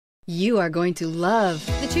You are going to love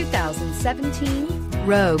the 2017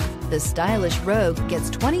 Rogue. The stylish Rogue gets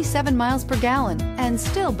 27 miles per gallon and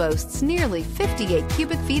still boasts nearly 58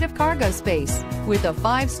 cubic feet of cargo space. With a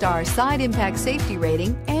 5-star side impact safety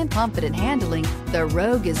rating and confident handling, the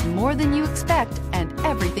Rogue is more than you expect and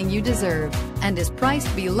everything you deserve, and is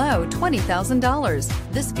priced below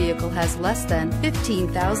 $20,000. This vehicle has less than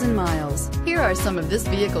 15,000 miles. Here are some of this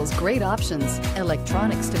vehicle's great options: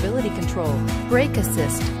 electronic stability control, brake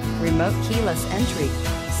assist, remote keyless entry,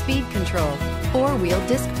 speed control, 4-wheel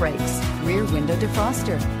disc brakes, rear window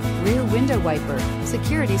defroster, rear window wiper,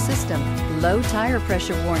 security system, low tire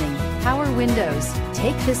pressure warning, power windows.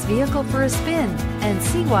 Take this vehicle for a spin and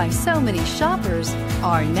see why so many shoppers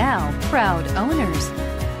are now proud owners.